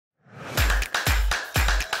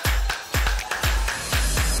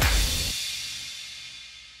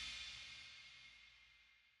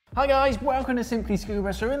Hi guys, welcome to Simply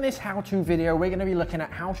Scuba. So in this how-to video, we're going to be looking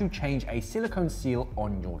at how to change a silicone seal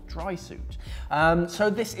on your dry suit. So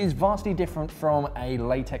this is vastly different from a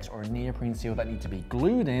latex or a neoprene seal that need to be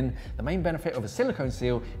glued in. The main benefit of a silicone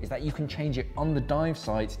seal is that you can change it on the dive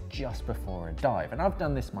site just before a dive. And I've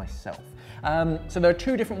done this myself. So there are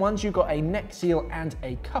two different ones. You've got a neck seal and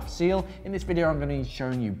a cuff seal. In this video, I'm going to be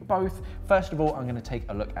showing you both. First of all, I'm going to take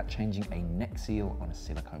a look at changing a neck seal on a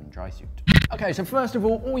silicone dry suit. Okay, so first of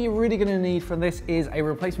all you're really going to need for this is a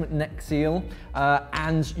replacement neck seal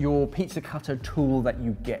and your pizza cutter tool that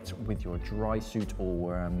you get with your dry suit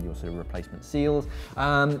or your sort of replacement seals.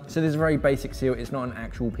 So this is a very basic seal. It's not an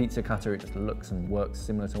actual pizza cutter. It just looks and works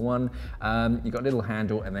similar to one. You've got a little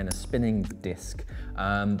handle and then a spinning disc.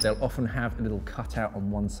 They'll often have a little cutout on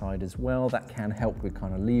one side as well. That can help with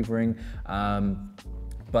kind of levering.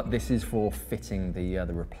 But this is for fitting the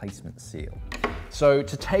replacement seal. So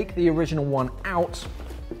to take the original one out,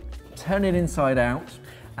 turn it inside out,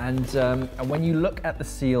 and when you look at the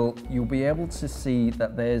seal, you'll be able to see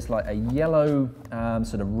that there's like a yellow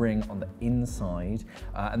sort of ring on the inside,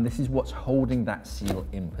 and this is what's holding that seal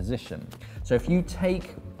in position. So if you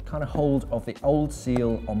take kind of hold of the old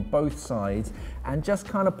seal on both sides and just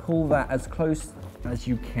kind of pull that as close as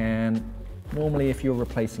you can. Normally if you're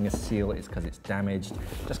replacing a seal, it's because it's damaged.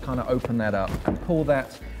 Just kind of open that up and pull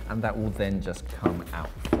that, and that will then just come out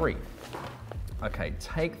free. Okay,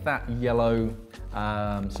 take that yellow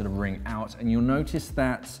sort of ring out, and you'll notice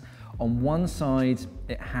that on one side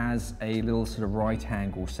it has a little sort of right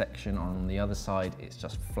angle section, on the other side it's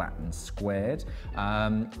just flat and squared.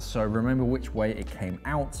 So remember which way it came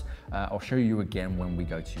out. I'll show you again when we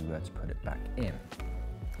go to put it back in.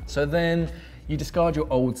 So then you discard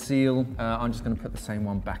your old seal. I'm just going to put the same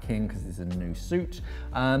one back in because it's a new suit.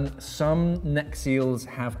 Some neck seals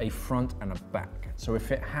have a front and a back. So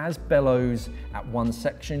if it has bellows at one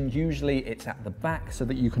section, usually it's at the back so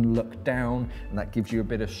that you can look down, and that gives you a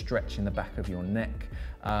bit of stretch in the back of your neck.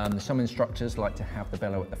 Some instructors like to have the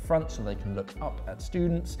bellow at the front so they can look up at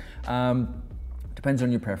students. Depends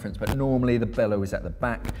on your preference, but normally the bellow is at the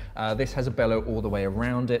back. This has a bellow all the way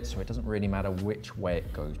around it, so it doesn't really matter which way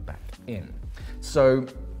it goes back in. So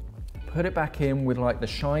put it back in with like the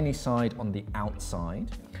shiny side on the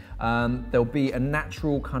outside. There'll be a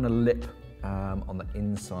natural kind of lip on the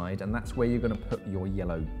inside, and that's where you're going to put your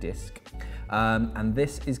yellow disc. And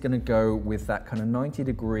this is going to go with that kind of 90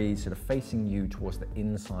 degrees sort of facing you towards the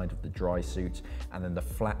inside of the dry suit, and then the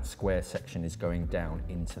flat square section is going down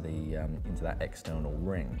into that external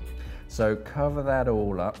ring. So cover that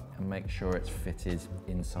all up and make sure it's fitted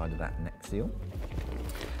inside of that neck seal,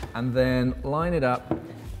 and then line it up.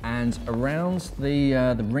 And around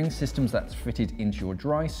the ring systems that's fitted into your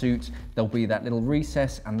dry suit, there'll be that little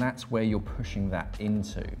recess, and that's where you're pushing that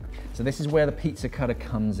into. So this is where the pizza cutter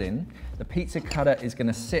comes in. The pizza cutter is going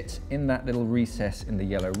to sit in that little recess in the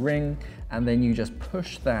yellow ring, and then you just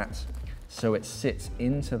push that so it sits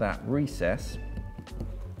into that recess.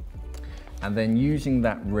 And then using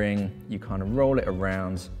that ring, you kind of roll it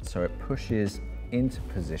around so it pushes into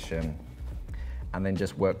position. And then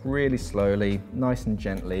just work really slowly, nice and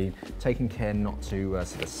gently, taking care not to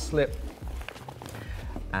sort of slip.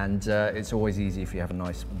 And it's always easy if you have a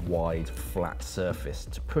nice wide flat surface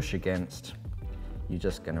to push against. You're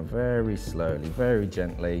just going to very slowly, very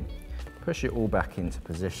gently push it all back into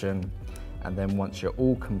position. And then once you're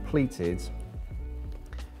all completed,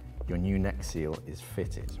 your new neck seal is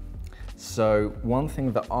fitted. So one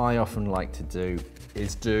thing that I often like to do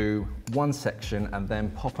is do one section and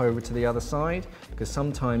then pop over to the other side, because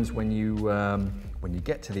sometimes when you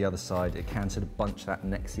get to the other side, it can sort of bunch that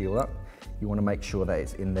neck seal up. You want to make sure that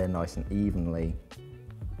it's in there nice and evenly,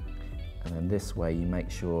 and then this way you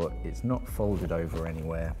make sure it's not folded over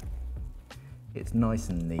anywhere. It's nice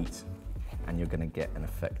and neat, and you're going to get an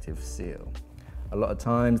effective seal. A lot of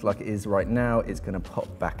times, like it is right now, it's going to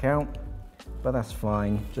pop back out, but that's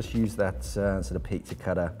fine. Just use that sort of pizza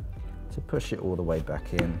cutter to push it all the way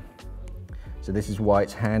back in. So this is why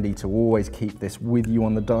it's handy to always keep this with you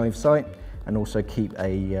on the dive site, and also keep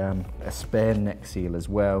a spare neck seal as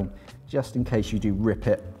well, just in case you do rip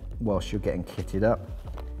it whilst you're getting kitted up.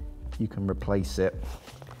 You can replace it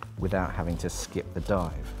without having to skip the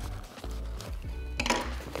dive.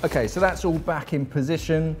 Okay, so that's all back in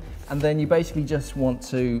position, and then you basically just want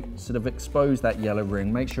to sort of expose that yellow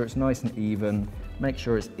ring, make sure it's nice and even, make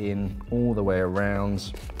sure it's in all the way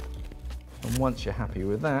around. And once you're happy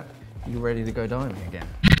with that, you're ready to go diving again.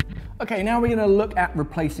 Okay, now we're going to look at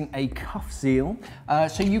replacing a cuff seal.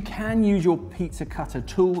 So you can use your pizza cutter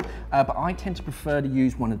tool, but I tend to prefer to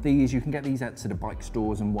use one of these. You can get these at sort of bike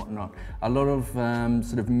stores and whatnot. A lot of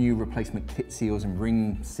sort of new replacement kit seals and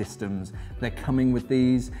ring systems, they're coming with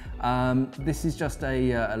these. This is just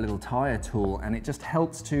a little tire tool, and it just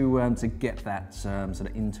helps to get that sort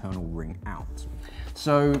of internal ring out.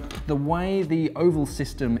 So the way the oval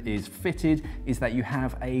system is fitted is that you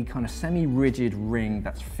have a kind of semi-rigid ring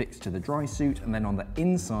that's fixed to the Drysuit, and then on the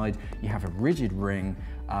inside you have a rigid ring,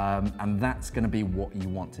 and that's going to be what you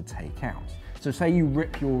want to take out. So say you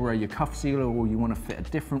rip your cuff seal, or you want to fit a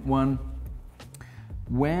different one.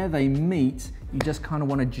 Where they meet, you just kind of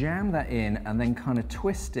want to jam that in and then kind of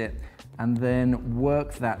twist it and then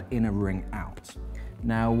work that inner ring out.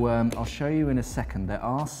 Now, I'll show you in a second, there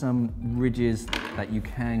are some ridges that you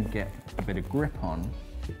can get a bit of grip on.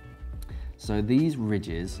 So these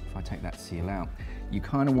ridges, if I take that seal out, you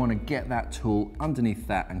kind of want to get that tool underneath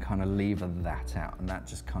that and kind of lever that out, and that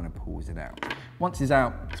just kind of pulls it out. Once it's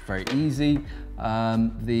out, it's very easy.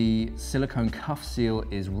 The silicone cuff seal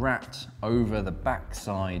is wrapped over the back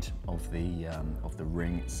side of the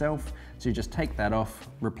ring itself. So you just take that off,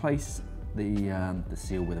 replace the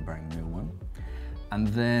seal with a brand new one. And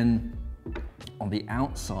then on the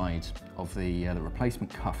outside of the replacement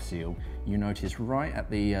cuff seal, you notice right at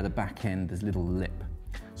the back end, there's a little lip.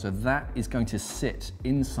 So that is going to sit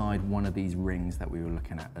inside one of these rings that we were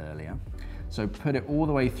looking at earlier. So put it all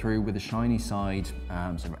the way through with the shiny side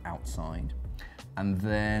sort of outside. And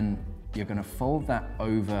then you're going to fold that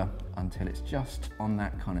over until it's just on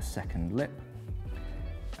that kind of second lip.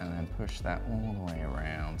 And then push that all the way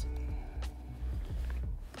around.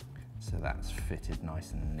 So that's fitted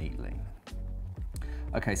nice and neatly.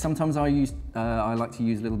 Okay, sometimes I like to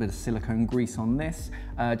use a little bit of silicone grease on this,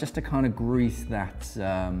 just to kind of grease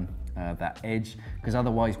that edge, because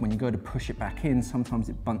otherwise when you go to push it back in, sometimes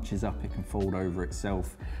it bunches up, it can fold over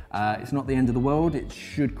itself. It's not the end of the world, it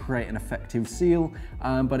should create an effective seal,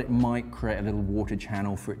 but it might create a little water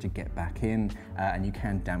channel for it to get back in, and you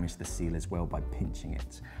can damage the seal as well by pinching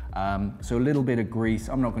it. So a little bit of grease,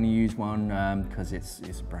 I'm not going to use one because it's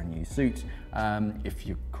a brand new suit. If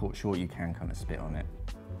you're caught short, you can kind of spit on it.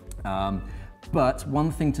 But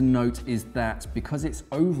one thing to note is that because it's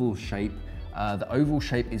oval shape, the oval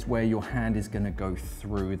shape is where your hand is going to go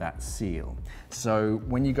through that seal. So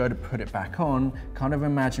when you go to put it back on, kind of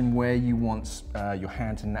imagine where you want your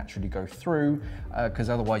hand to naturally go through, because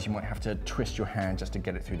otherwise you might have to twist your hand just to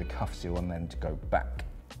get it through the cuff seal and then to go back.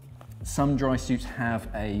 Some Drysuits have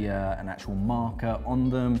an actual marker on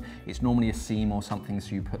them. It's normally a seam or something,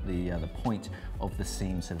 so you put the point of the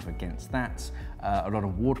seam sort of against that. A lot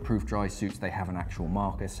of waterproof Drysuits, they have an actual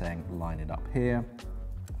marker saying line it up here.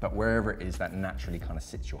 But wherever it is, that naturally kind of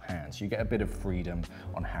sits your hand. So you get a bit of freedom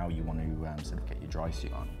on how you want to sort of get your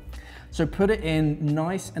Drysuit on. So put it in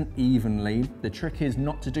nice and evenly. The trick is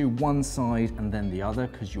not to do one side and then the other,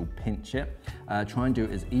 because you'll pinch it. Try and do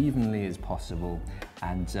it as evenly as possible,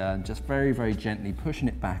 and just very, very gently pushing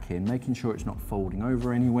it back in, making sure it's not folding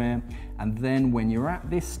over anywhere. And then when you're at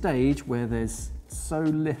this stage where there's so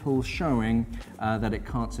little showing that it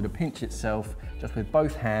can't sort of pinch itself, just with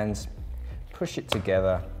both hands, push it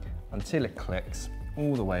together until it clicks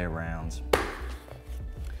all the way around,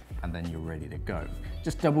 and then you're ready to go.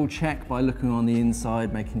 Just double check by looking on the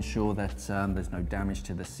inside, making sure that there's no damage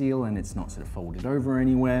to the seal and it's not sort of folded over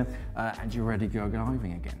anywhere, and you're ready to go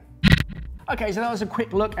diving again. Okay, so that was a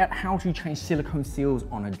quick look at how to change silicone seals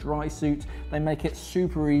on a Drysuit. They make it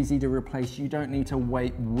super easy to replace. You don't need to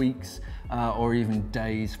wait weeks or even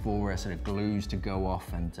days for sort of glues to go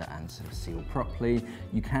off and sort of seal properly.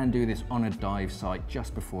 You can do this on a dive site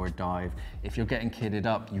just before a dive. If you're getting kitted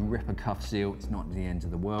up, you rip a cuff seal, it's not the end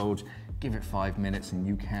of the world. Give it 5 minutes and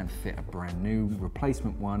you can fit a brand new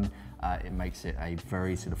replacement one. It makes it a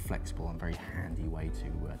very sort of flexible and very handy way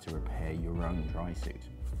to repair your own Drysuit.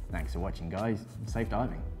 Thanks for watching, guys. Safe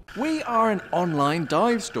diving. We are an online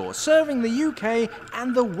dive store serving the UK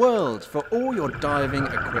and the world for all your diving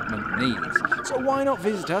equipment needs. So why not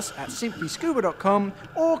visit us at simplyscuba.com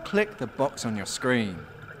or click the box on your screen.